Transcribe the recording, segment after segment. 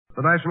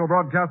The National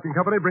Broadcasting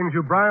Company brings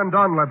you Brian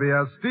Donlevy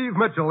as Steve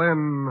Mitchell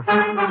in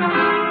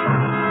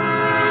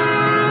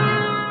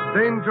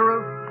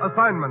Dangerous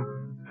Assignment.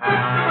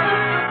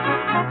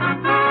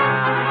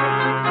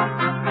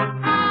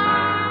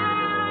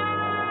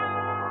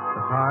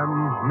 The time,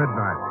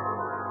 midnight.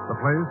 The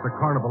place, a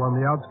carnival on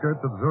the outskirts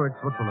of Zurich,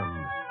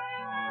 Switzerland.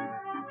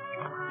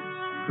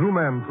 Two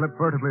men slip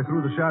furtively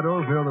through the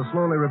shadows near the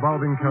slowly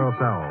revolving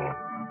carousel.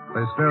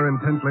 They stare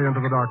intently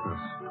into the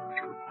darkness.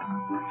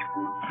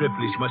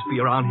 Triplish must be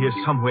around here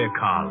somewhere,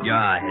 Carl.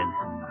 Yeah,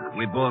 Henson.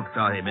 We both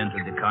saw him enter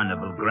the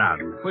carnival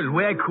grounds. Well,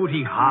 where could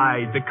he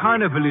hide? The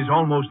carnival is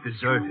almost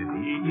deserted.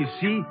 You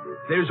see,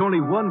 there's only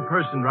one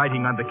person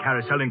riding on the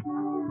carousel, and...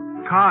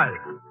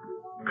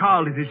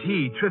 Carl, it is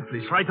he,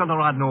 Triplish, right under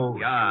our nose.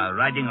 Yeah,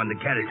 riding on the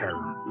carousel.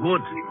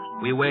 Good.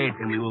 We wait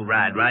and we will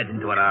ride right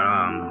into our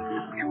arms.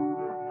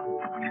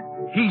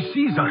 He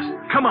sees us.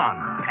 Come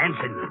on.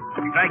 Henson,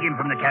 drag him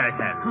from the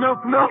carousel. No.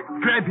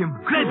 Grab him.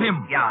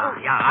 Yeah,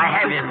 I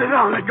have him.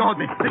 No, let go of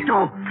me. Let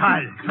go.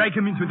 Carl, drag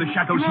him into the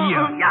shadows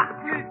here. Yeah.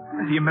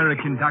 The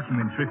American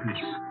document,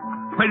 Triplish.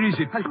 Where is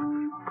it? I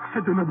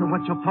do not know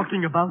what you're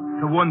talking about.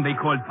 The one they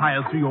called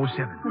File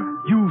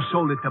 307. You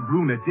sold it to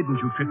Brunner, didn't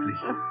you,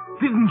 Triplish?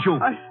 Didn't you?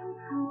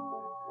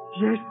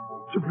 Yes,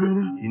 to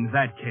Brunner. In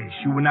that case,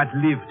 you will not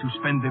live to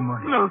spend the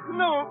money. No.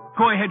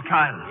 Go ahead,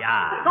 Carl.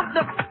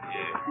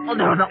 Yeah.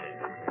 No.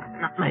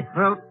 Not my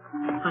throat.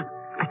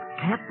 I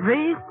can't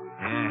breathe.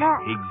 Yeah,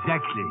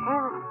 exactly.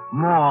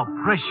 More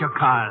pressure,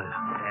 Carl.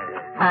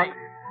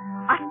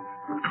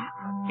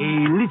 A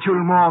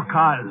little more,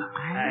 Carl.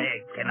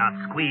 I cannot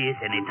squeeze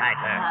any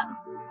tighter.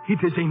 It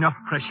is enough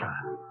pressure.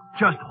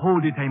 Just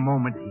hold it a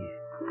moment here.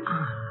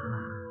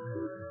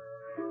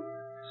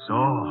 So,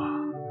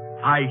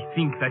 I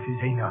think that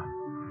is enough.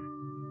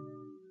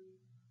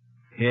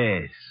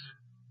 Yes.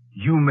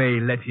 You may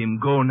let him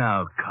go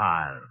now,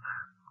 Carl.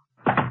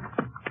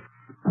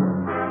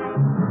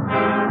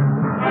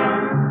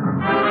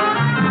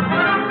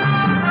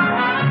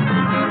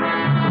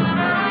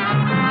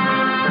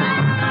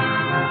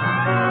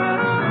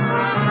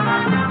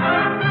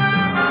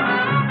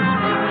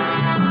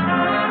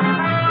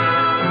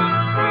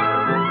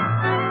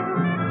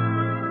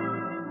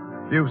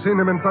 You've seen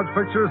him in such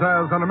pictures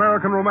as An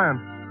American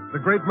Romance, The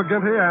Great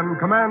McGinty, and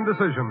Command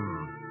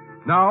Decision.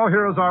 Now,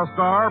 here is our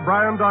star,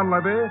 Brian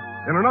Donlevy,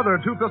 in another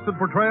two-fisted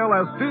portrayal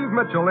as Steve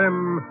Mitchell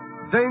in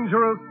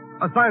Dangerous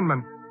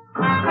Assignment.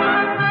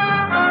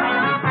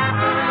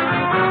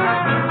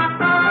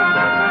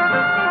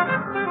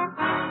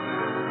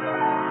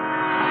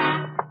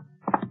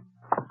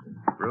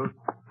 Bruce,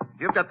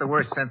 you've got the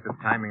worst sense of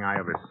timing I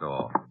ever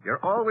saw.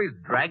 You're always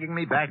dragging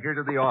me back here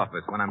to the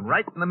office when I'm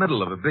right in the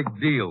middle of a big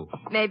deal.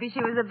 Maybe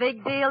she was a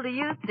big deal to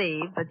you,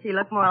 Steve, but she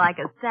looked more like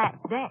a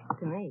stacked deck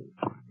to me.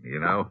 You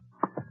know,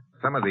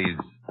 some of these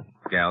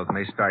gals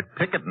may start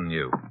picketing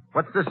you.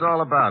 What's this all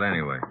about,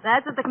 anyway?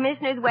 That's what the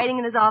commissioner's waiting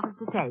in his office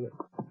to tell you.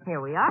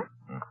 Here we are.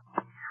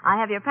 I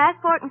have your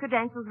passport and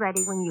credentials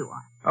ready when you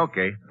are.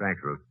 Okay,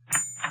 thanks, Ruth.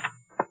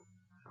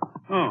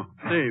 Oh,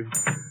 Steve.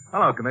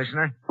 Hello,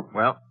 Commissioner.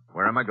 Well,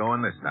 where am I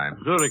going this time?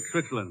 Zurich,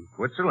 Switzerland.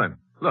 Switzerland.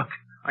 Look,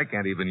 I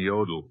can't even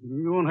yodel.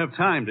 You won't have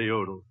time to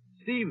yodel.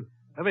 Steve,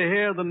 ever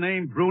heard the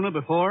name Brunner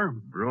before?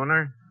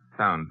 Brunner?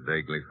 Sounds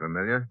vaguely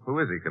familiar. Who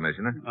is he,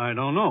 Commissioner? I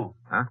don't know.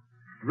 Huh?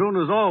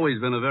 Brunner's always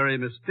been a very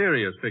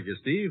mysterious figure,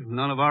 Steve.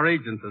 None of our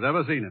agents has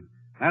ever seen him.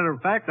 Matter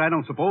of fact, I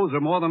don't suppose there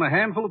are more than a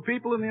handful of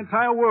people in the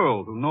entire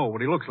world who know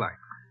what he looks like.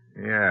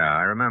 Yeah,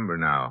 I remember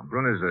now.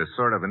 Brunner's a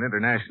sort of an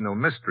international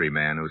mystery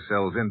man who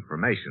sells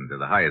information to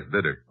the highest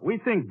bidder. We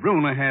think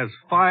Brunner has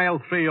File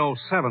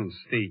 307,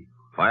 Steve.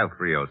 File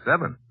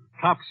 307?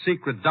 Top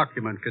secret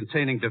document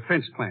containing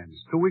defense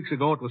plans. 2 weeks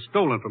ago, it was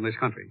stolen from this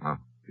country. Oh,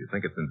 you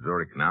think it's in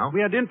Zurich now?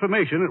 We had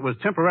information it was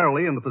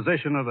temporarily in the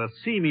possession of a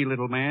seamy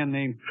little man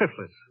named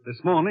Triplish.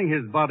 This morning,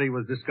 his body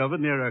was discovered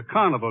near a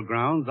carnival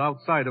grounds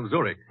outside of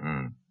Zurich.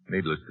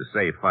 Needless to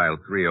say, File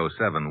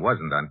 307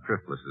 wasn't on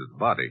Triflish's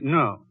body.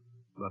 No.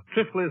 But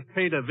Triplish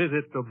paid a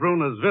visit to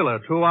Brunner's villa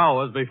 2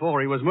 hours before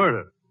he was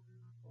murdered.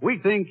 We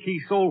think he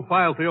sold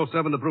File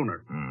 307 to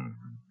Brunner.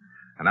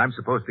 And I'm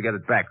supposed to get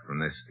it back from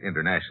this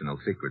international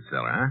secret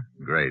seller, huh?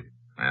 Great.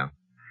 Well,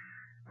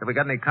 have we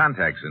got any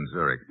contacts in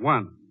Zurich?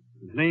 One.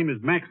 His name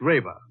is Max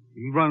Raber.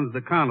 He runs the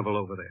carnival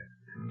over there.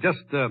 Just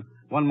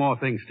one more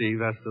thing,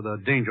 Steve, as to the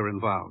danger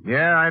involved.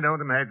 Yeah, I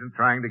don't imagine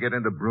trying to get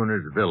into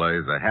Brunner's villa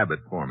is a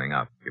habit-forming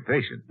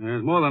occupation.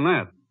 There's more than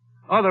that.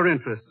 Other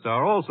interests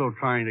are also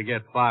trying to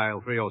get File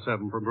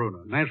 307 from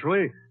Brunner.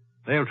 Naturally,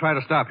 they'll try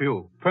to stop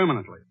you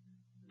permanently.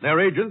 Their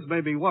agents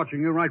may be watching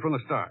you right from the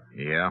start.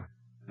 Yeah?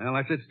 Well,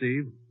 that's it,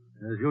 Steve.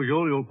 As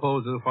usual, you'll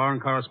pose as a foreign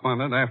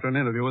correspondent after an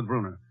interview with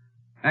Brunner.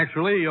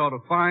 Actually, you ought to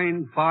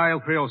find File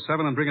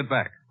 307 and bring it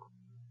back.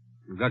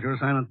 You got your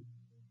assignment?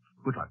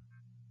 Good luck.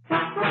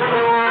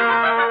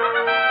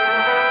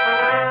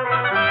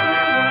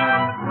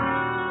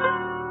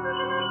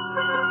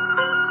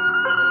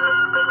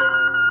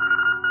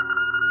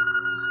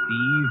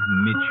 Steve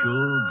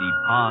Mitchell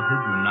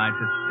departed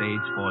United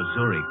States for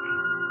Zurich.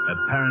 A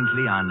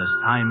apparently on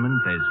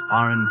assignment as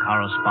foreign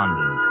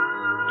correspondent.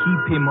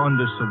 Keep him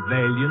under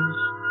surveillance.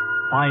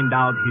 Find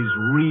out his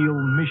real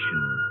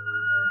mission.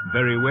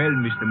 Very well,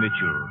 Mr.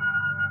 Mitchell.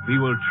 We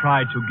will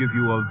try to give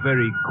you a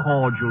very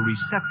cordial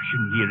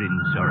reception here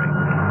in Zurich.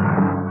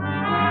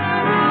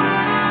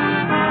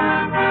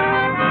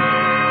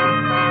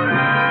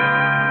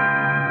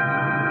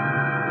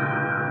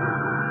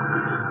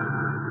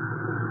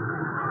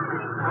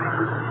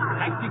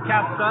 Taxi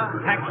cab, sir.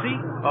 Taxi?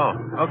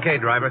 Oh, okay,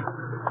 driver.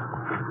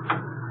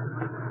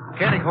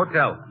 Mechanic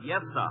Hotel.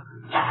 Yes, sir.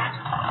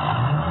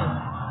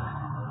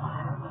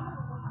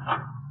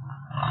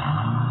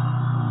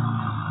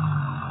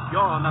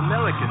 You're an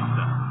American,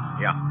 sir.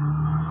 Yeah.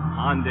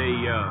 On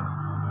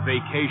a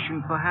vacation,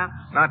 perhaps?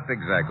 Not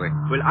exactly.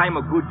 Well, I'm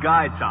a good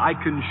guide, sir. I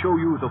can show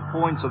you the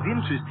points of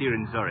interest here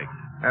in Zurich.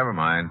 Never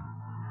mind.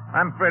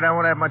 I'm afraid I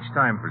won't have much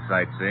time for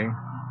sightseeing.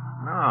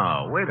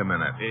 No, wait a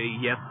minute.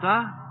 Yes,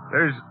 sir?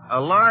 There's a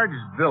large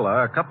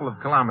villa a couple of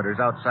kilometers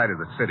outside of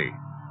the city.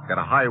 Got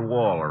a high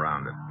wall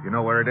around it. You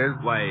know where it is?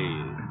 Why,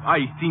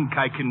 I think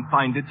I can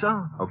find it,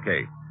 sir.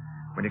 Okay.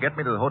 When you get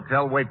me to the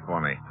hotel, wait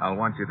for me. I'll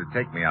want you to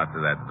take me out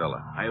to that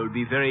villa. I will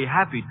be very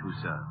happy to,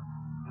 sir.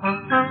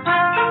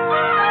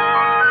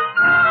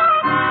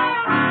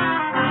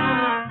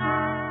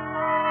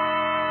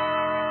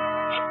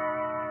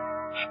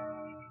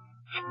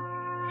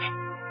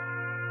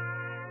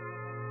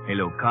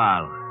 Hello,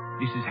 Carl.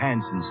 This is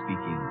Hansen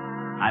speaking.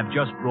 I've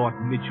just brought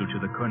Mitchell to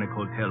the Koenig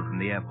Hotel from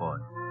the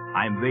airport.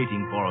 I'm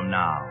waiting for him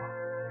now.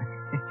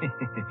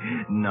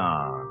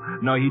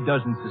 No, he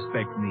doesn't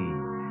suspect me.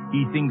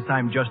 He thinks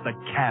I'm just a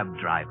cab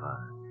driver.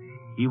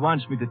 He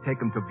wants me to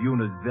take him to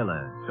Buna's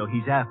villa, so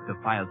he's after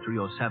file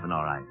 307,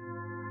 all right.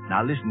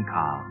 Now listen,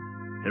 Carl.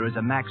 There is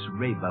a Max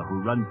Raber who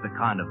runs the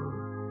carnival.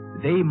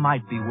 They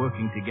might be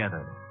working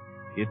together.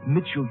 If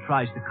Mitchell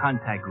tries to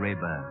contact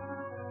Raber,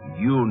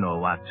 you know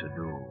what to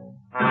do.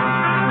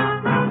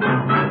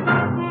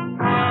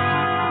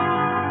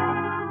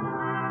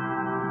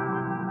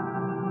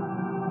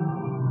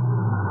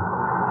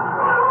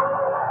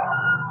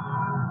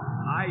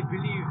 I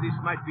believe this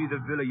might be the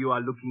villa you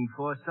are looking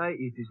for, sir.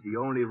 It is the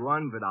only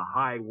one with a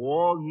high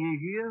wall near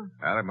here.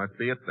 Well, that must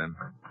be it then.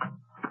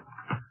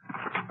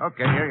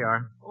 Okay, here you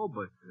are. Oh,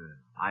 but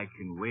I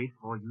can wait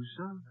for you,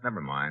 sir.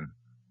 Never mind.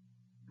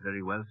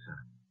 Very well, sir.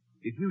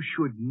 If you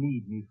should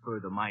need me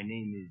further, my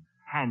name is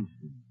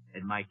Hansen,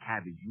 and my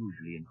cab is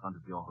usually in front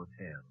of your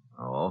hotel.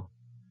 Oh?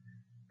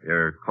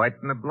 You're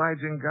quite an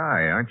obliging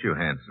guy, aren't you,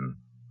 Hansen?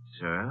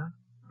 Sir?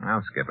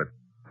 I'll skip it.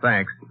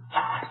 Thanks.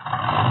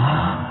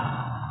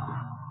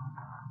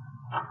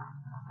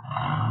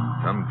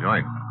 Some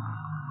joint.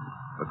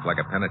 Looks like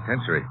a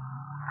penitentiary.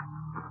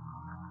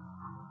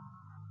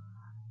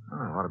 Oh,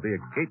 there ought to be a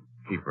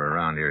gatekeeper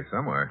around here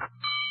somewhere.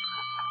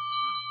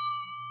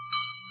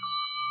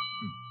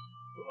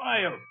 Who are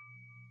you?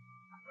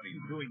 What are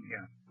you doing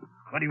here?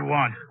 What do you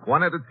want?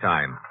 One at a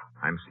time.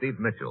 I'm Steve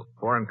Mitchell,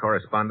 foreign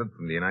correspondent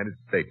from the United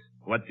States.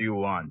 What do you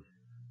want?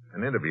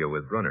 An interview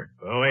with Brunner.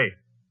 Go away.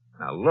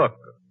 Now, look.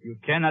 You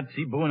cannot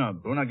see Brunner.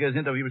 Brunner gives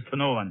interviews to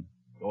no one.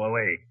 Go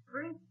away.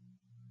 Fritz?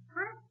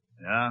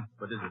 Yeah?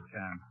 What is it,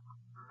 Karen?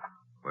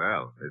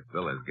 Well, this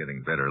villa's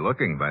getting better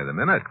looking by the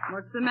minute.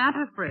 What's the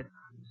matter, Fritz?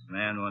 This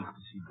man wants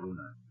to see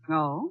Brunner.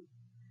 Oh?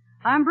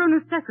 I'm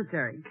Bruno's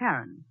secretary,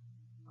 Karen.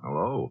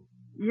 Hello.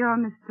 You're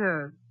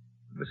Mr.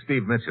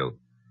 Steve Mitchell.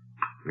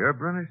 You're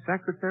Brunner's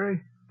secretary?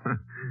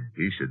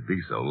 He should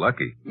be so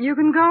lucky. You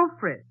can go,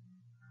 Fritz.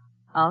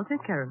 I'll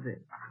take care of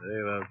this.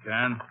 Very well,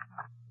 Karen.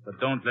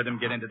 But don't let him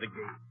get into the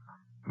gate.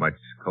 Much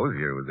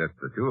cozier with just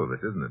the two of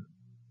us, isn't it?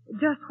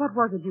 Just what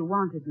was it you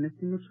wanted,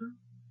 Mr. Mitchell?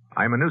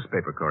 I'm a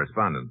newspaper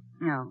correspondent.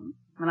 No.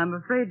 Well, I'm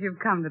afraid you've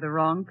come to the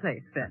wrong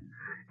place, then.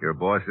 Your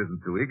boss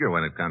isn't too eager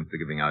when it comes to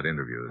giving out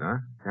interviews, huh,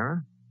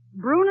 Karen?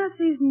 Bruno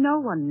sees no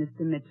one,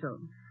 Mr. Mitchell.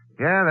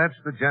 Yeah, that's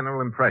the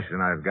general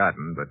impression I've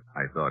gotten, but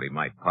I thought he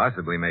might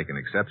possibly make an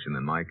exception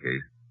in my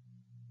case.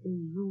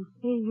 You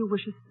say you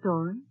wish a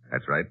story?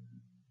 That's right.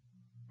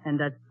 And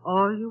that's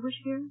all you wish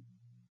here?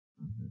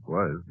 It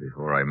was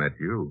before I met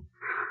you.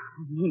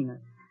 I mean,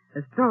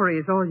 a story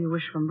is all you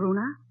wish from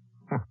Bruna?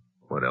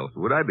 What else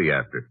would I be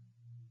after?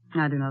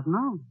 I do not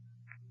know.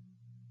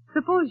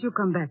 Suppose you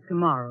come back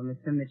tomorrow,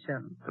 Mr.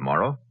 Mitchell.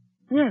 Tomorrow?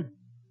 Yes.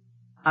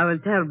 I will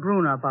tell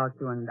Bruno about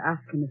you and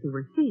ask him if he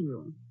will see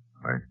you.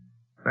 Why,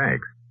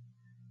 thanks.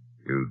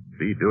 You'd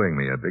be doing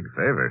me a big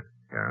favor,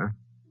 Karen.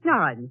 All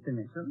right, Mr.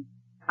 Mitchell.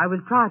 I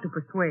will try to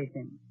persuade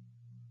him.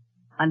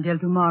 Until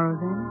tomorrow,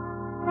 then.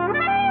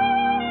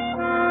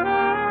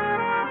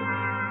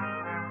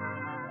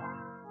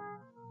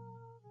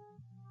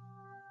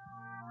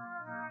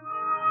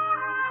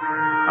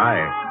 Hi.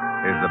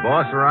 Is the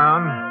boss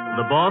around?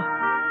 The boss?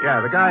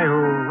 Yeah, the guy who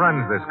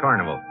runs this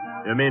carnival.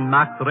 You mean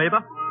Max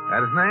Reber?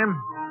 That his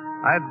name?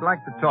 I'd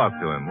like to talk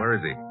to him. Where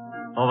is he?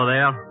 Over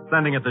there,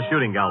 standing at the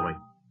shooting gallery.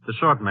 The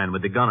short man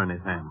with the gun in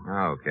his hand.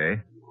 Oh,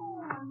 okay.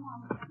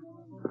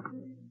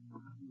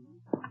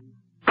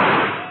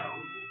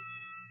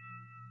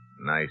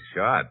 Nice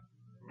shot.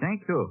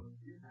 Thank you.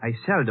 I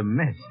seldom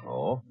miss.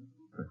 Oh?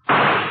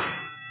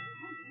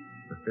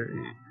 Hey,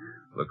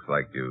 looks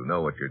like you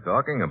know what you're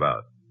talking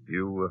about.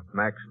 You,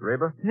 Max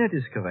Raber? That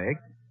is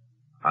correct.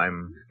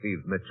 I'm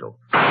Steve Mitchell.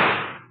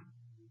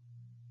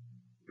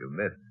 You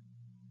missed.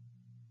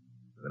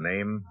 The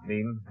name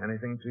mean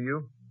anything to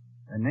you?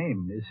 A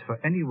name is for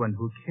anyone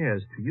who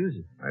cares to use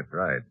it. That's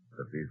right,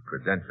 but these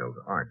credentials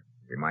aren't.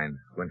 Do you mind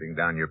squinting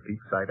down your peep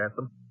sight at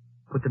them?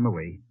 Put them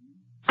away.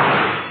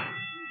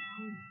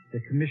 The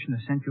commissioner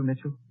sent you,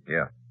 Mitchell?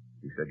 Yeah.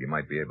 He said you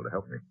might be able to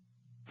help me.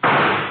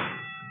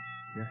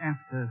 You're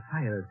after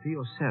file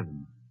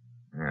 307.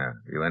 Yeah.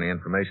 You any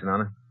information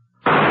on it?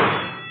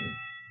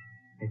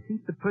 I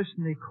think the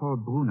person they call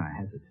Brunner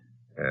has it.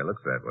 Yeah, it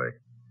looks that way.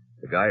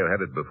 The guy who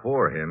had it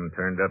before him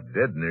turned up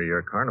dead near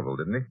your carnival,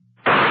 didn't he?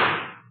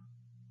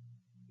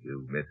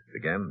 You missed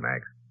again,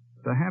 Max.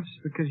 Perhaps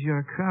because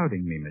you're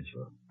crowding me,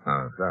 Mitchell.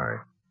 Oh, sorry.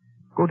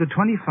 Go to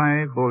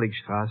 25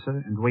 Boligstrasse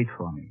and wait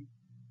for me.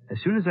 As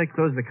soon as I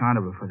close the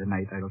carnival for the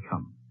night, I will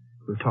come.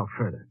 We'll talk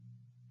further.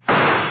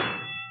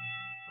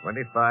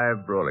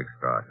 25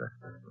 Broligstrasse.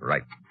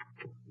 Right.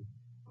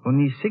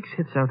 Only 6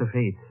 hits out of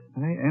 8.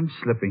 I am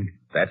slipping.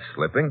 That's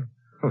slipping?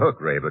 Look,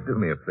 Raber, do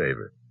me a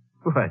favor.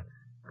 What?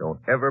 Don't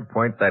ever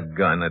point that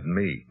gun at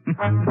me.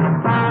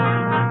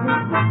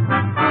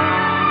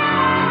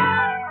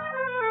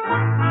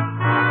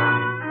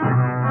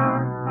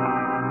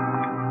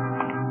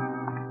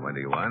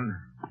 21.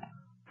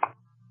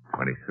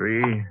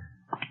 23.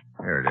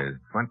 There it is.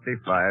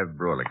 25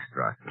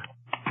 Broligstrasse.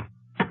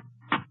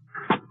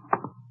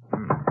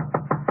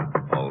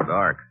 All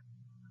dark.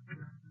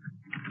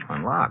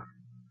 Unlocked.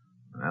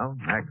 Well,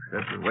 Max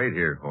says to wait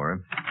here for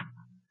him.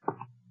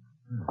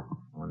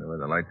 Wonder where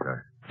the lights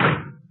are.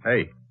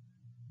 Hey,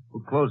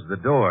 who closed the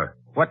door?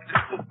 What?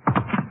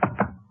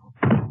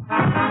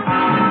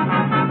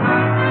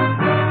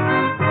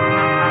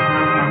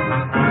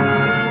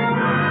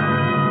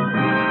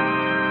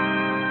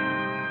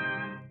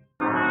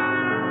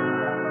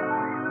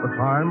 The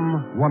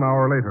time, 1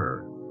 hour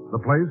later. The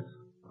place,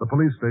 the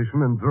police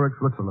station in Zurich,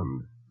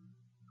 Switzerland.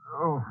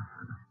 Oh,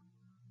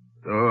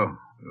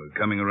 we're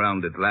coming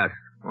around at last.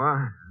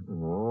 What?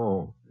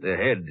 Oh, The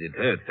head, it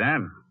hurts, huh?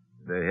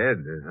 the head,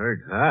 it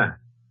hurts, huh?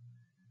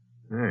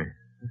 Hey,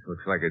 this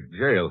looks like a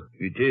jail.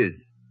 It is.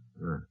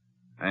 Huh.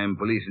 I am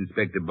Police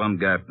Inspector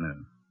Baumgartner.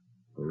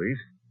 Police?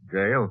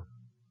 Jail?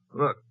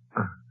 Look,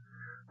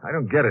 I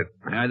don't get it.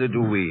 Neither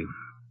do we.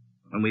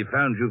 When we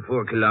found you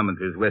 4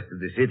 kilometers west of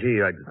the city,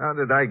 How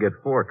did I get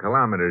 4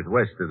 kilometers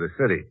west of the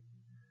city?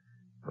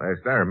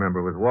 Last I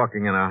remember was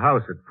walking in a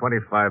house at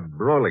 25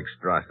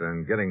 Broligstrasse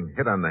and getting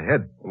hit on the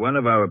head. One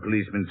of our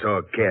policemen saw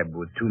a cab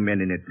with 2 men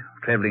in it,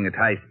 traveling at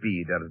high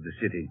speed out of the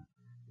city.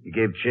 He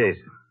gave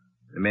chase.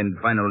 The men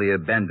finally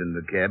abandoned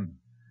the cab.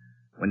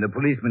 When the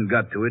policeman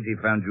got to it, he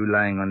found you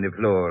lying on the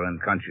floor,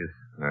 unconscious.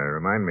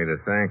 Remind me to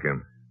thank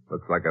him.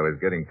 Looks like I was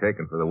getting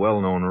taken for the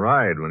well-known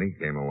ride when he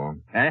came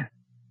along. Huh?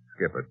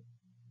 Skip it.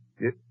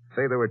 You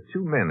say there were 2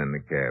 men in the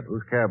cab.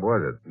 Whose cab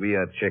was it? We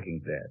are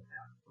checking that.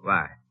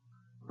 Why?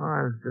 Oh,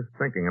 I was just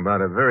thinking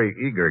about a very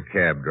eager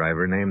cab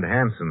driver named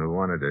Hansen who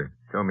wanted to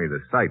show me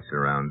the sights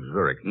around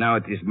Zurich. Now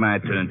it is my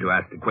turn to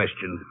ask the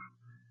question.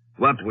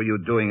 What were you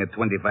doing at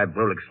 25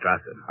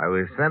 Broligstrasse? I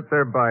was sent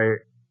there by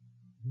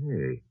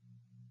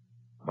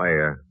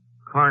a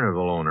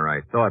carnival owner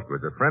I thought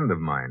was a friend of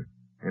mine.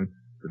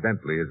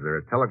 Incidentally, is there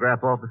a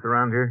telegraph office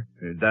around here?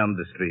 Down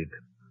the street.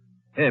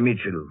 Hey,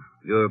 Mitchell,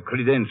 your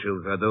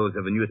credentials are those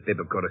of a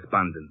newspaper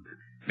correspondent.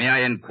 May I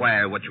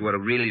inquire what you are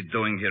really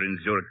doing here in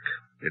Zurich?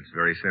 It's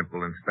very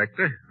simple,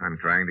 Inspector. I'm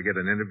trying to get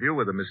an interview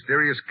with a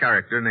mysterious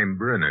character named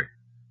Brunner.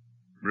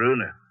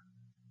 Brunner.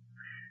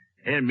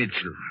 Herr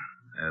Mitchell,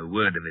 a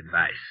word of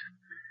advice.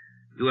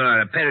 You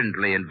are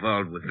apparently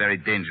involved with very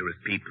dangerous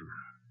people.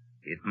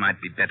 It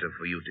might be better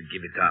for you to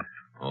give it up.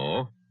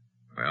 Oh?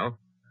 Well,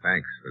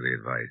 thanks for the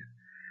advice.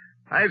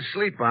 I'd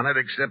sleep on it,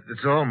 except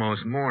it's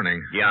almost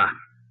morning. Yeah,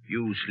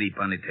 you sleep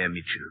on it, Herr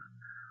Mitchell.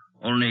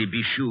 Only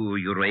be sure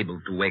you're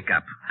able to wake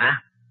up, huh?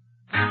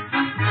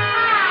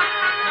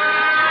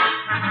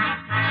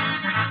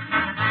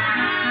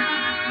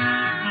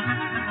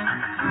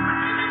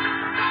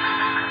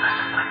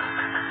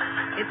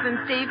 It's from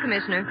Steve,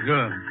 Commissioner.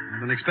 Good.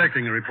 I've been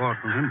expecting a report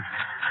from him.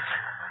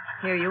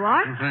 Here you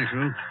are. Oh, thanks,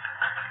 Ruth.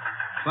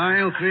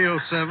 File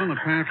 307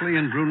 apparently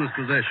in Brunner's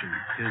possession.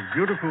 His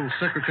beautiful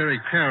secretary,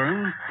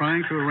 Karen,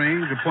 trying to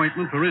arrange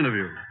appointment for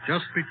interview.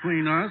 Just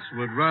between us,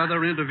 would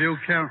rather interview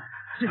Karen.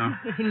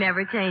 He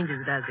never changes,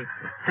 does he?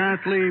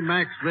 Apparently,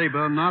 Max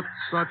Raber, not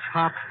such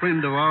hot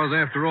friend of ours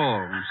after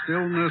all.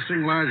 Still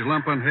nursing large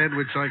lump on head,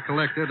 which I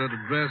collected at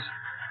address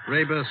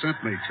Raber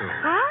sent me to.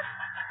 What?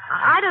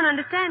 I don't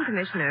understand,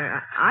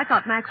 Commissioner. I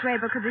thought Max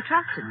Raber could be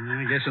trusted.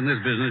 I guess in this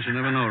business you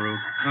never know, Ruth.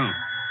 Oh,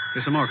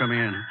 there's some more coming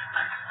in.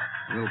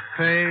 We'll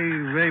pay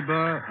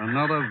Raber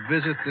another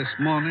visit this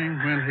morning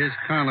when his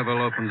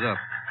carnival opens up.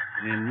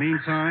 In the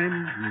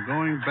meantime, I'm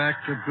going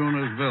back to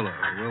Brunner's villa.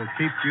 We'll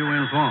keep you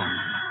informed.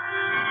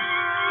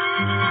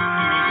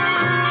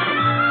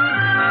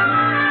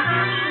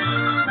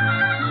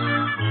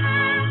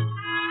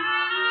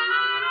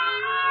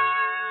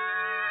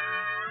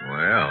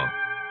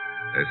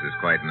 is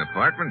quite an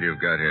apartment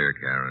you've got here,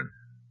 Karen.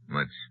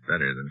 Much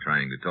better than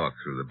trying to talk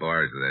through the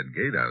bars of that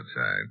gate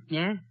outside.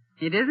 Yes,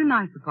 it is a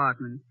nice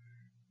apartment.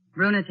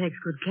 Bruno takes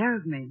good care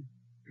of me.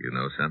 You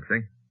know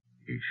something?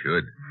 He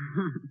should.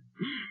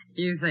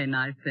 You say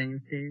nice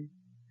things, Steve.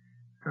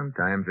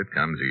 Sometimes it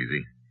comes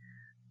easy.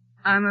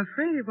 I'm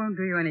afraid it won't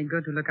do you any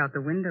good to look out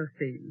the window,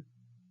 Steve.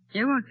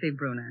 You won't see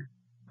Bruno.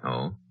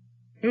 Oh?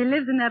 He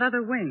lives in that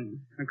other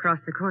wing, across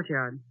the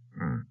courtyard.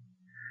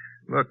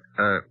 Look,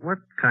 what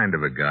kind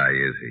of a guy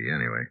is he,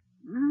 anyway?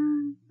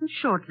 A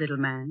short little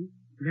man.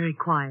 Very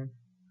quiet.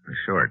 A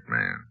short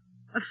man.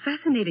 A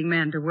fascinating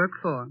man to work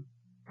for.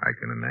 I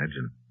can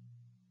imagine.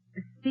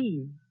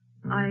 Steve,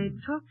 I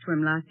talked to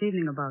him last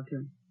evening about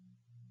you.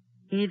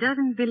 He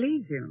doesn't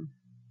believe you.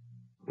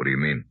 What do you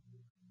mean?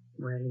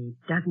 Well, he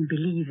doesn't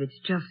believe it's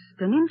just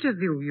an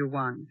interview you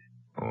want.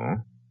 Oh?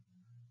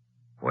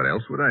 What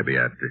else would I be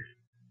after?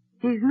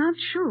 He's not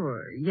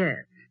sure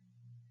yet.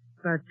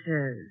 But,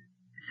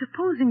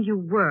 supposing you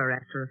were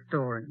after a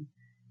story.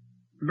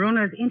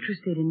 Bruno's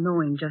interested in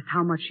knowing just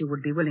how much you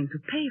would be willing to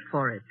pay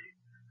for it.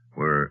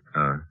 We're,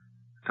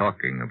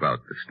 talking about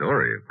the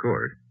story, of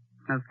course.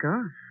 Of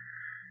course.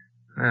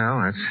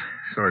 Well, that's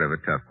sort of a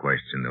tough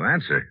question to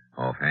answer,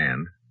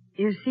 offhand.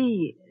 You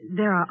see,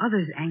 there are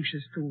others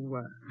anxious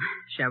to,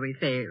 shall we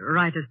say,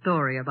 write a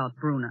story about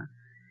Bruno.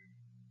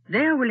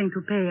 They are willing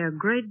to pay a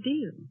great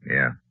deal.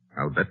 Yeah,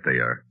 I'll bet they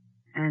are.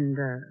 And,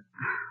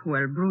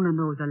 well, Bruno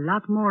knows a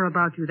lot more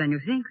about you than you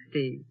think,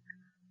 Steve.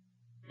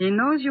 He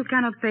knows you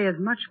cannot pay as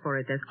much for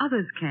it as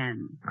others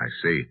can. I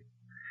see.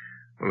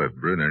 Well, if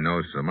Bruner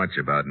knows so much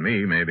about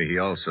me, maybe he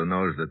also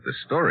knows that the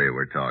story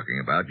we're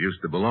talking about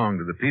used to belong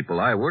to the people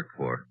I worked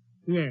for.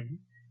 Yes,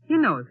 he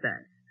knows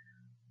that.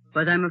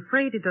 But I'm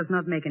afraid it does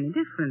not make any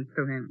difference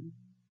to him.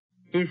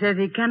 He says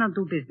he cannot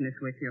do business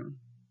with you.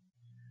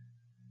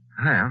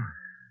 Well,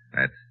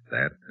 that's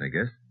that, I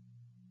guess.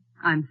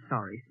 I'm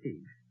sorry,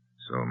 Steve.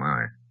 So am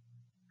I.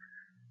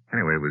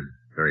 Anyway, it was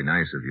very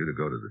nice of you to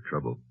go to the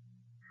trouble.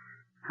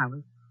 I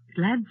was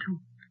glad to.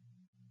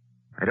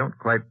 I don't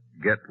quite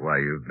get why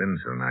you've been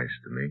so nice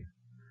to me.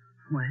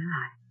 Well,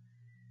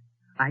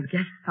 I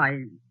guess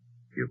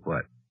You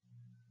what?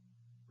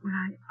 Well,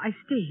 I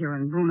stay here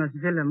in Bruno's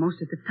villa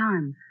most of the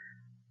time.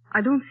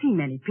 I don't see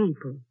many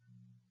people.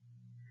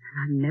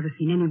 I've never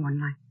seen anyone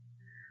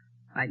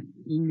like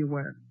you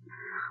were.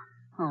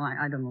 Oh,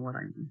 I don't know what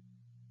I mean.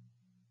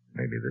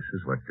 Maybe this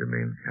is what you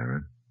mean,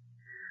 Karen.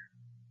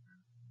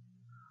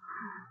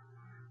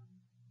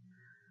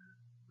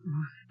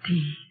 Oh,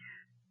 Steve.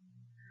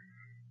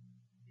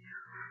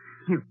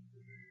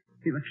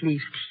 You must leave,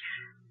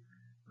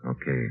 Steve.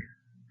 Okay.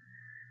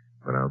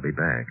 But I'll be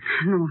back.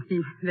 No,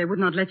 Steve, they would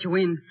not let you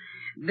in.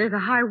 There's a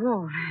high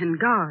wall and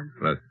guards.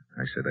 Look,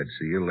 I said I'd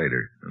see you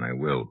later, and I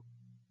will.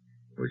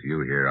 With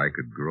you here, I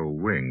could grow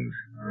wings.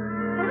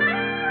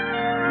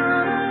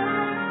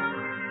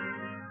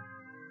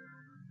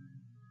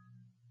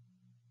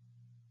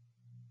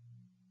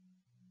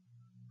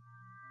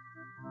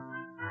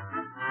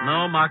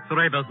 No, Max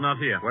Reber's not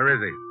here. Where is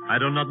he? I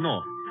do not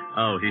know.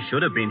 Oh, he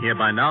should have been here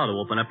by now to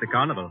open up the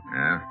carnival.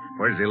 Yeah?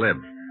 Where does he live?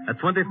 At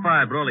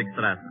 25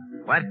 Roligstrasse.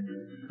 What?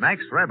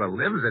 Max Reber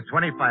lives at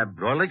 25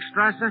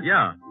 Broligstrasse?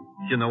 Yeah.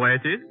 You know where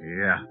it is?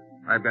 Yeah.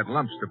 I've got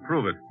lumps to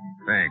prove it.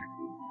 Thanks.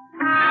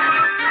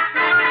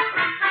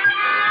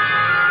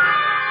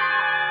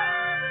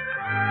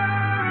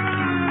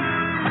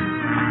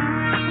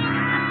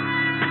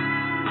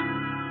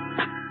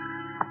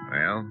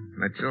 Well,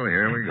 Mitchell,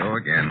 here we go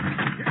again.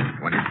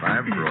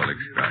 25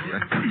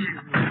 Broligstrasse.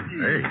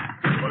 Hey,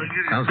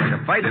 sounds like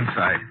a fight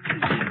inside.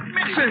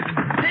 Mitchell,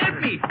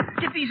 help me!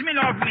 Get these men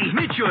off me!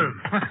 Mitchell!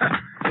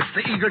 It's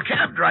the eager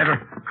cab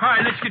driver.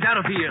 Carl, let's get out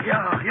of here.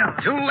 Yeah.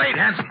 Too late,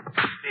 Hanson.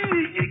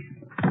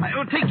 I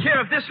will take care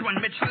of this one,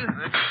 Mitchell.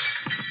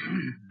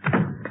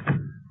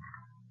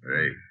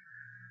 Hey,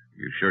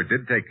 you sure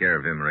did take care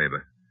of him,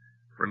 Reba.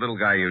 For a little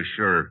guy, you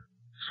sure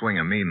swing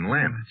a mean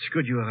lamp. It's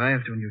good you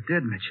arrived when you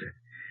did, Mitchell.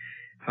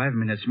 5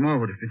 minutes more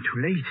would have been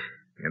too late.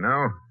 You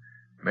know,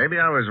 maybe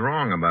I was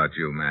wrong about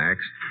you, Max.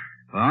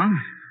 Wrong?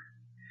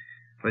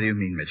 What do you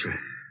mean, Mitchell?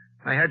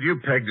 I had you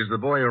pegged as the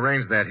boy who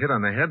arranged that hit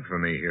on the head for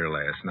me here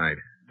last night.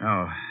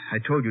 Oh, I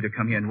told you to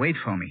come here and wait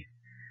for me.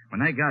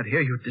 When I got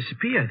here, you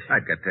disappeared. I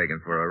got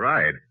taken for a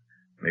ride.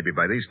 Maybe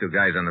by these two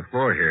guys on the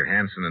floor here,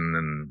 Hanson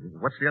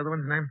and what's the other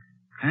one's name?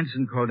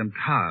 Hanson called him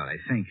Carl, I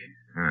think.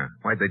 Huh.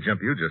 Why'd they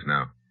jump you just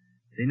now?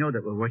 They know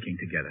that we're working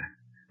together.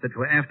 That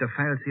we're after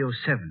File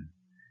 307.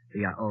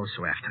 They are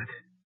also after it.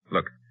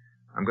 Look,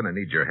 I'm going to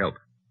need your help.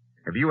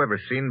 Have you ever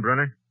seen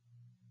Brunner?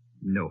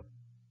 No.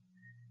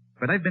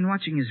 But I've been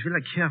watching his villa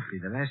carefully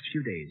the last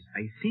few days.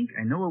 I think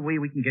I know a way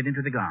we can get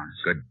into the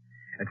grounds. Good.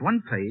 At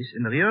one place,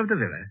 in the rear of the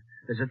villa,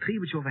 there's a tree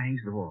which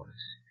overhangs the walls.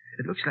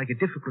 It looks like a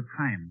difficult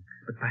climb,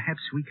 but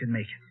perhaps we can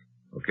make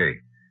it. Okay.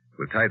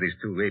 We'll tie these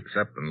two apes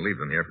up and leave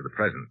them here for the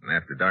present. And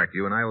after dark,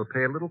 you and I will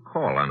pay a little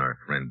call on our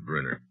friend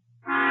Brunner.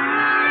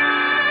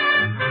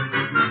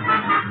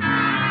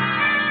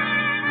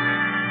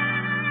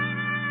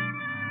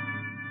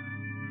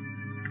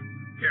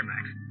 Here,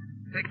 Max.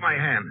 Take my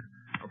hand.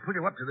 pull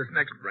you up to this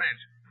next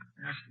branch.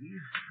 Now,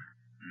 Steve.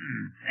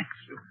 Thank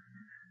you.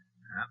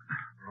 Now,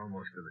 we're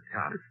almost to the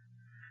top.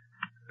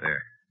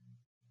 There.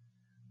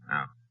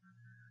 Now,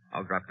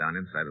 I'll drop down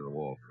inside of the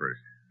wall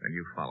first. Then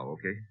you follow,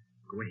 okay?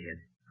 Go ahead.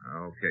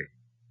 Okay.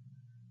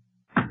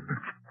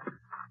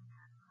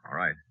 All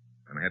right.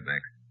 Come ahead,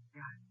 Max.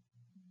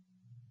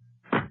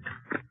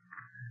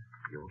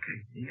 You okay?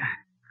 Yeah.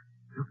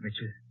 Look,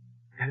 Mitchell.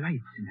 There are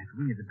lights in that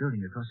wing of the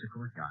building across the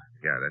courtyard.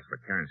 Yeah, that's where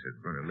Karen says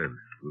Bruner lives.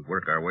 We'll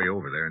work our way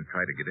over there and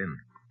try to get in.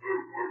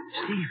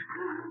 Steve,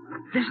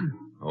 listen.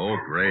 Oh,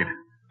 great.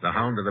 The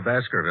hound of the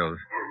Baskervilles.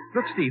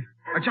 Look, Steve.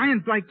 A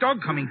giant black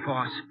dog coming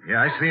for us.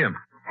 Yeah, I see him.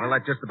 Well,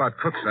 that just about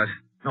cooks us.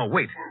 No,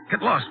 wait.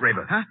 Get lost,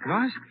 Reba. Huh?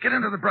 Lost? Get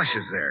into the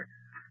brushes there.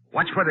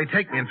 Watch where they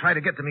take me and try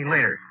to get to me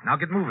later. Now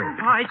get moving.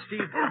 All right,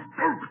 Steve.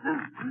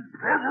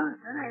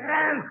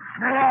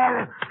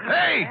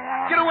 Hey!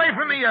 Get away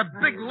from me, you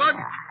big lug!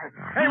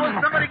 Hey, will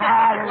somebody get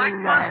this black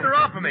monster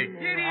off of me?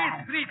 Here he is,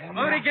 Fritz.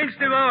 Over against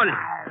the wall.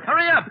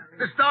 Hurry up!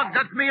 This dog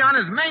got me on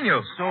his menu.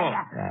 So,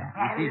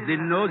 it is the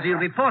nosy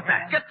reporter.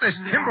 Get this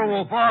timber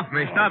wolf off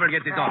me. Stubber,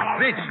 get the dog.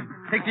 Fritz,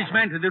 take this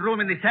man to the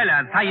room in the cellar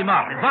and tie him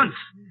up at once.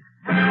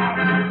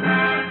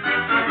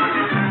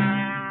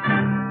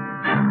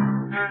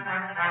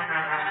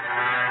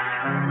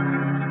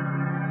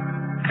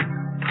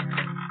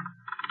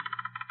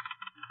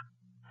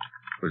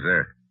 Who's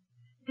there?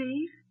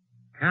 Steve,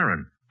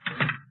 Karen.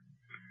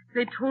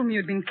 they told me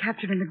you'd been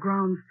captured in the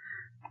grounds.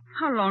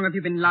 How long have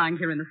you been lying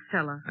here in the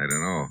cellar? I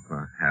don't know.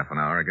 Half an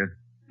hour, I guess.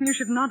 You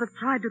should not have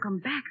tried to come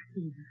back,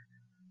 Steve.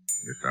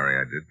 You're sorry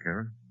I did,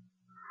 Karen?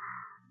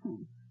 Oh,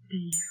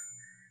 Steve,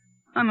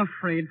 I'm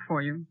afraid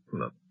for you.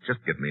 Look, just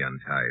get me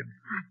untied.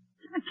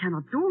 I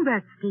cannot do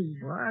that, Steve.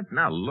 What?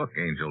 Now, look,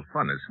 Angel,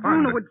 fun is fun.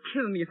 Bruno but- would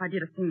kill me if I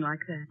did a thing like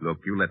that.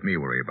 Look, you let me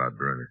worry about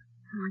Bruner.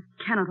 Oh, I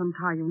cannot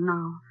untie you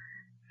now.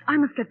 I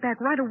must get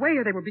back right away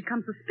or they will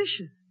become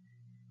suspicious.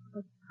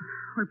 But,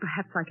 well,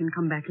 perhaps I can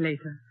come back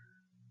later.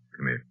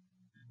 Come here.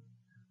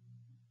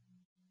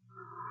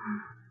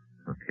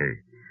 Okay.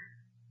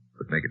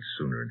 But make it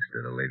sooner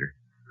instead of later.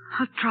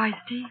 I'll try,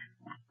 Steve.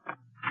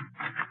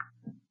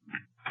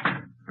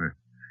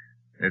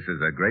 This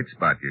is a great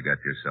spot you got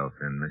yourself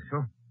in,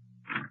 Mitchell.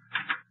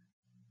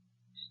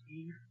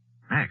 Steve?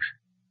 Max,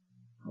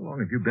 how long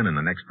have you been in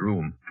the next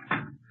room?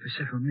 For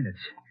several minutes.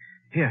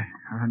 Here,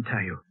 I'll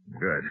untie you.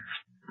 Good.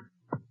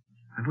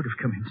 I would have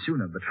come in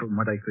sooner, but from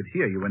what I could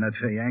hear, you were not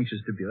very anxious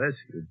to be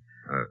rescued.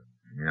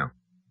 Yeah.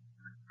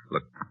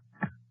 Look,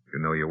 you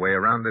know your way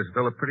around this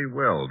villa pretty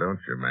well, don't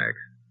you, Max?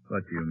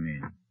 What do you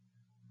mean?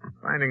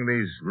 Finding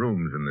these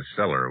rooms in the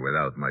cellar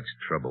without much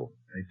trouble.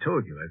 I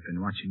told you I've been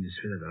watching this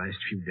villa the last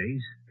few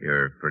days.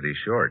 You're pretty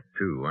short,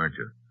 too, aren't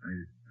you?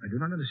 I do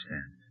not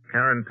understand.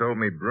 Karen told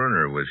me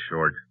Bruner was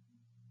short.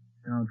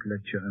 Don't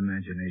let your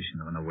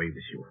imagination run away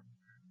with you.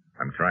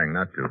 I'm trying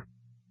not to.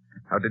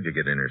 How did you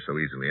get in here so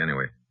easily,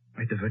 anyway?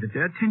 I diverted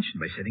their attention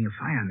by setting a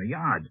fire in the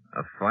yard.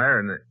 A fire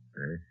in the...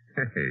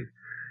 Hey,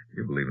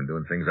 you believe in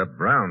doing things up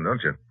brown,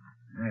 don't you?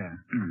 Yeah.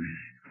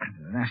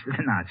 The last of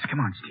the knots. Come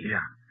on, Steve.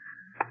 Yeah.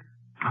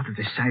 Out of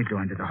the side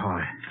door into the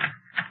hall.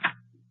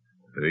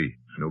 Hey,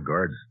 no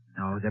guards.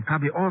 No, they're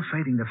probably all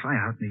fighting the fire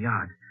out in the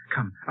yard.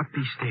 Come, up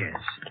these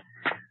stairs.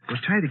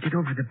 We'll try to get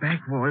over the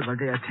back wall while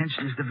their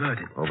attention is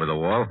diverted. Over the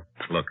wall?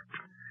 Look,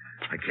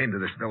 I came to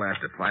this villa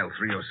after file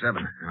 307,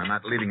 and I'm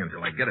not leaving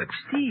until I get it.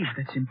 Steve,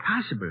 that's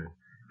impossible.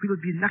 We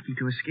would be lucky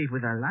to escape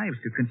with our lives.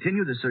 To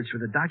continue the search for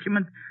the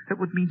document, that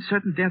would mean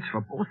certain death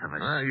for both of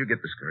us. You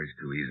get discouraged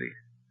too easy.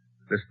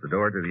 This the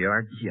door to the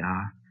yard?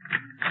 Yeah.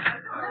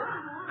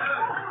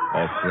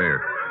 All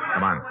clear.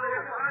 Come on.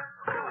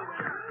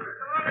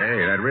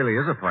 Hey, that really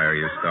is a fire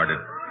you started.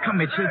 Come,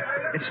 Mitchell.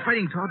 It's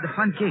spreading toward the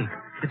front gate.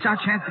 It's our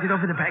chance to get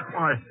over the back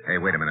wall. Hey,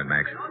 wait a minute,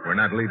 Max. We're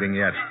not leaving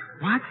yet.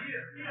 What?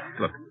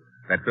 Look,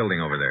 that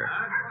building over there.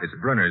 It's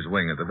Brunner's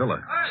wing of the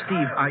villa.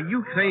 Steve, are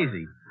you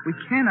crazy? We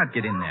cannot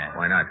get in there.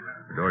 Why not?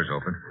 The door's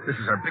open. This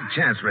is our big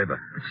chance, Reba.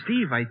 But,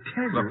 Steve, I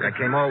tell you... Look, I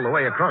came all the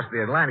way across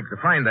the Atlantic to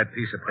find that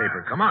piece of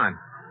paper. Come on.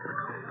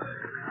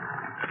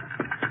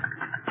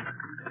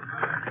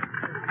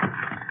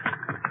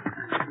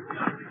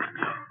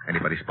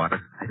 Anybody spot us?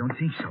 I don't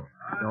think so.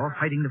 They're all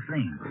fighting the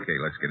flames. Okay,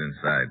 let's get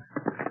inside.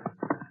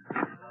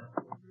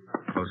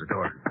 Close the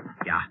door.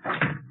 Yeah.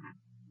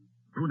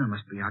 Bruno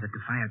must be out at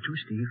the fire, too,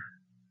 Steve.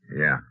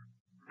 Yeah.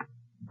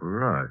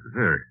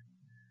 Brother.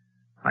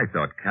 I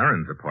thought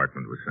Karen's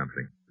apartment was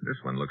something. This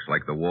one looks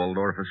like the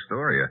Waldorf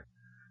Astoria.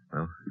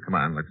 Well, come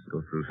on, let's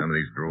go through some of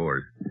these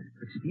drawers.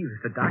 But, Steve,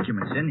 if the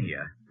document's in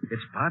here,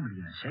 it's probably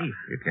in a safe.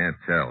 You can't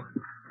tell.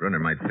 Brunner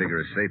might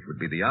figure a safe would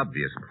be the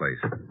obvious place.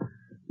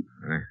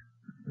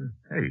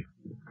 Hey,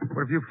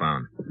 what have you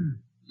found?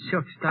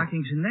 Silk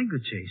stockings and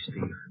negligee,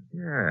 Steve.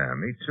 Yeah,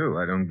 me too.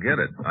 I don't get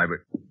it.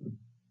 Wait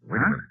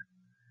a minute.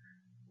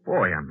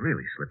 Boy, I'm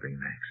really slipping,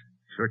 Max.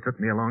 Sure took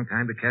me a long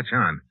time to catch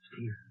on.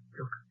 Steve,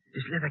 look.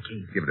 This leather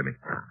case. Give it to me.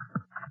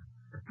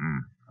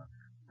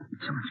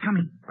 Someone's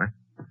coming. What?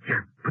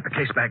 Here, put the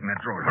case back in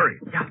that drawer. Hurry.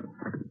 Yeah.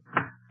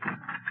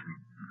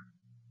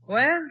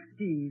 Well,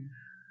 Steve.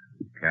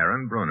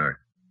 Karen Bruner.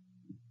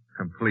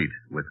 Complete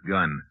with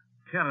gun.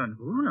 Karen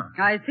Bruner?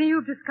 I see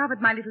you've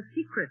discovered my little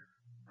secret.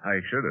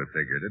 I should have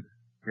figured it.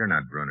 You're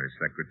not Bruner's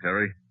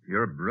secretary.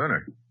 You're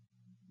Bruner.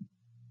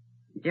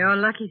 You're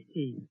lucky,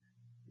 Steve.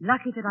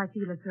 Lucky that I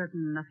feel a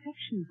certain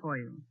affection for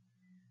you.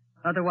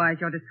 Otherwise,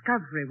 your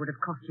discovery would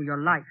have cost you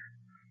your life.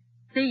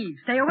 Steve,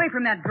 stay away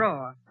from that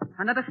drawer.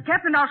 Another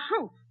step and I'll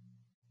shoot.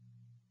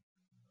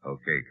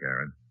 Okay,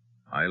 Karen.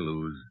 I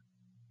lose.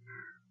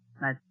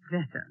 That's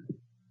better.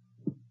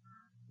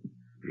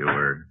 You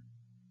were...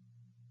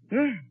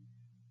 Yes.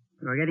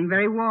 You're getting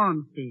very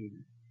warm, Steve.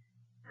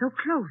 So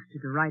close to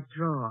the right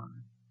drawer.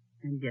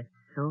 And yet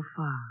so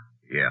far.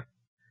 Yeah.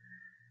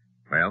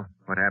 Well,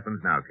 what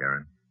happens now,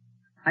 Karen?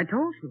 I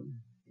told you.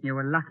 You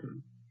were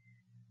lucky.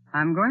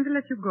 I'm going to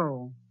let you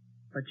go.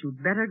 But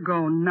you'd better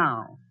go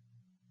now.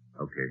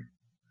 Okay.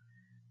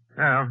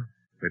 Well,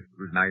 it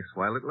was nice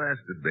while it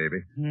lasted,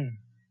 baby. Yes.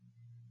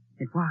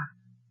 It was.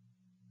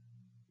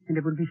 And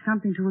it will be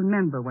something to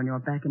remember when you're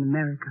back in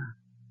America.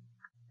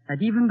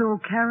 That even though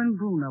Karen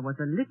Bruner was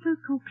a little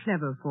too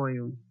clever for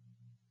you,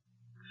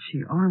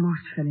 she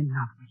almost fell in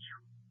love with you.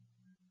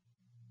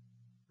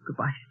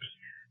 Goodbye, Steve.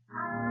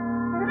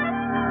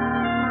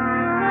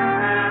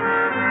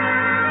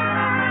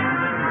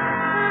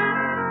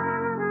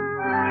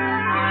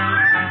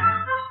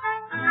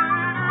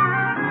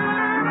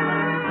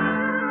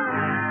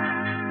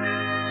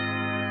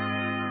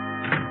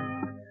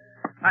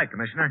 Hi,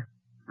 Commissioner.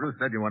 Ruth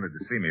said you wanted to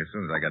see me as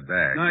soon as I got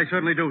back. I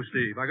certainly do,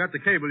 Steve. I got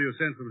the cable you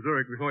sent from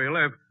Zurich before you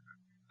left.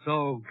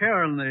 So,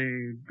 Karen,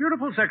 the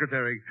beautiful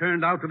secretary,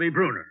 turned out to be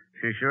Bruner.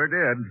 She sure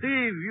did.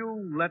 Steve,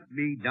 you let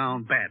me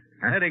down badly.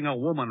 Letting a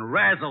woman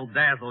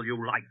razzle-dazzle you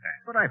like that.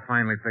 But I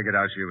finally figured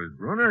out she was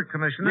Bruner,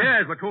 Commissioner.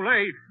 Yes, but too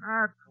late.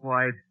 Not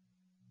quite.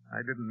 I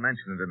didn't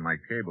mention it in my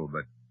cable,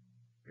 but...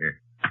 Here.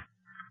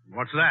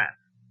 What's that?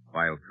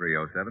 File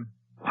 307.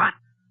 What?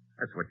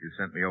 That's what you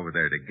sent me over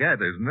there to get,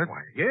 isn't it?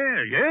 Why,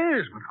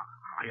 yes, but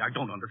I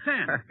don't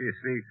understand. You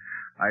see,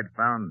 I'd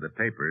found the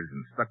papers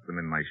and stuck them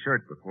in my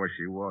shirt before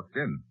she walked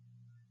in.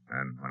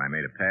 And when I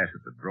made a pass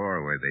at the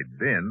drawer where they'd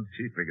been,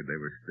 she figured they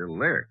were still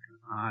there.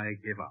 I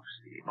give up,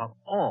 Steve. Of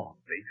all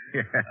things.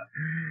 Yeah.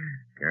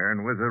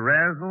 Karen was a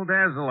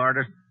razzle-dazzle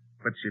artist,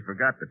 but she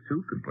forgot that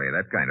two could play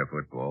that kind of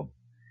football.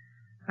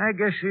 I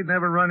guess she'd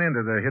never run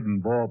into the hidden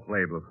ball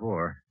play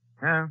before.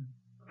 Yeah.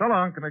 So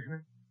long,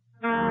 Commissioner.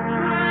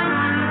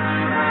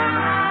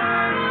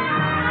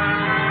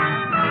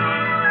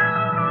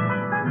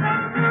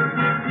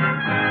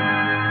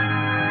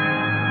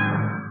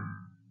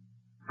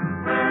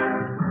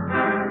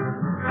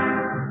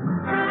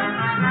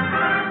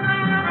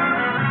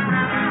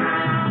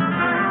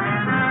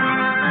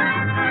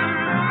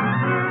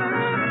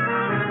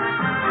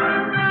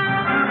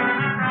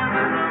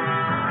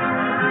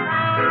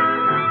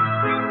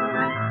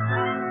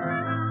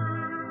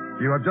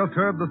 You have just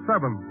heard the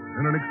seventh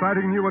in an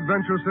exciting new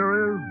adventure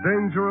series,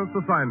 Dangerous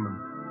Assignment,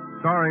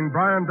 starring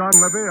Brian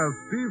Donlevy as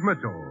Steve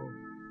Mitchell.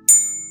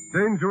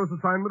 Dangerous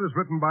Assignment is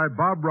written by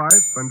Bob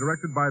Rice and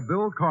directed by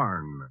Bill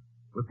Karn,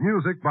 with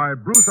music by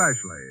Bruce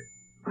Ashley.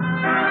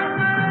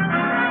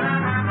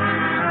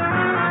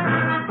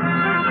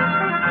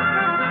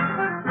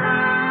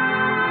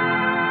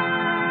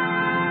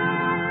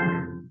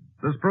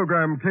 This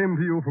program came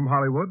to you from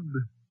Hollywood.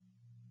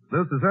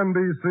 This is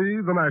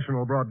NBC, the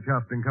national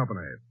broadcasting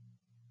company.